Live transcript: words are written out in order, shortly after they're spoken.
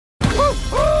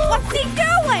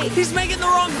way! He's making the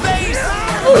wrong face!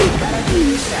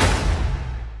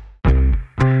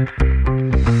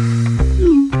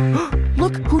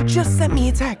 Look who just sent me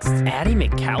a text. Addie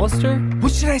McAllister?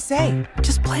 What should I say?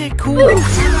 Just play it cool.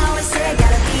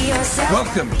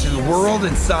 Welcome to the world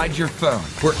inside your phone,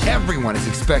 where everyone is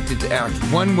expected to act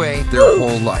one way their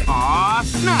whole life. Aw,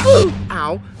 snap!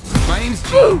 Ow. My name's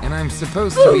G, and I'm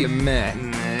supposed to be a meh.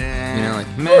 You know,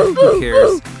 like, meh, who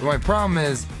cares? But my problem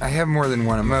is, I have more than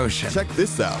one emotion. Check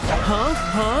this out.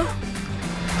 Huh?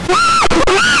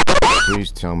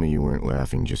 Please tell me you weren't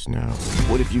laughing just now.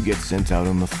 What if you get sent out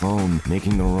on the phone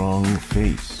making the wrong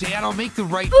face? Dad, I'll make the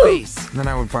right face. Then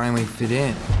I would finally fit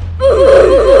in.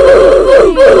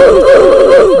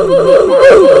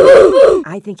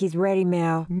 I think he's ready,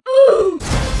 Mel.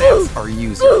 That's our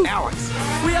user, Alex.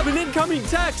 We have an incoming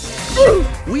text!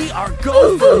 We are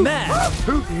go for meth!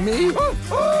 Who, me?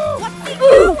 What's he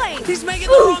doing? He's making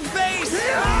the wrong face!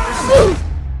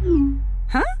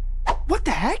 What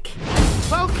the heck?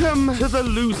 Welcome to the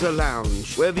Loser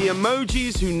Lounge, where the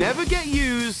emojis who never get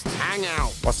used hang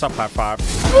out. What's up, high five?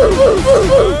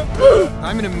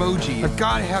 I'm an emoji. I've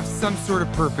got to have some sort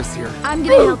of purpose here. I'm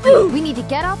gonna help you. We need to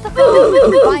get off the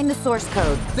phone and find the source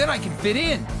code. Then I can fit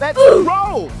in. Let's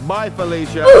roll! Bye,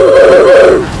 Felicia.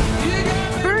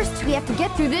 First, we have to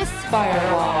get through this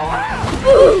firewall.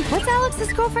 What's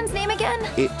Alex's girlfriend's name again?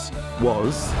 It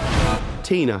was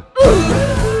Tina,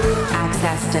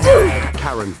 Access denied.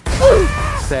 Karen,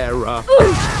 Sarah.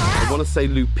 I want to say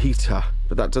Lupita,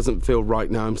 but that doesn't feel right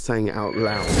now. I'm saying it out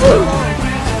loud.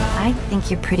 I think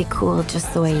you're pretty cool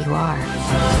just the way you are.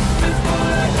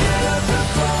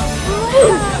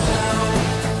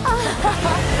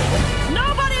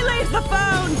 Nobody leaves the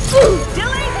phone!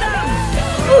 Delete them!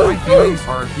 My feelings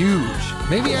are huge.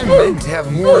 Maybe I'm meant to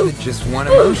have more than just one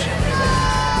emotion.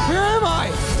 Where am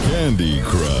I? Candy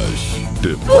Crush.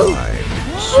 Divine.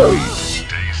 Sweet.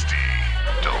 Tasty.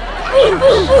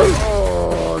 Delicious.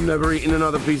 Oh, I'm never eating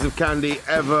another piece of candy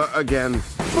ever again.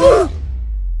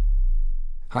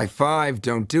 High five,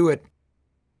 don't do it.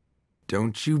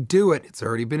 Don't you do it. It's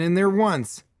already been in there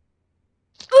once.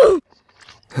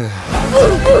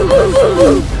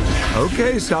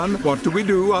 Okay, son, what do we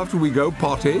do after we go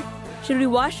potty? Should we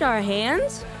wash our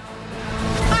hands?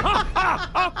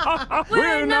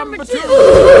 We're number 2!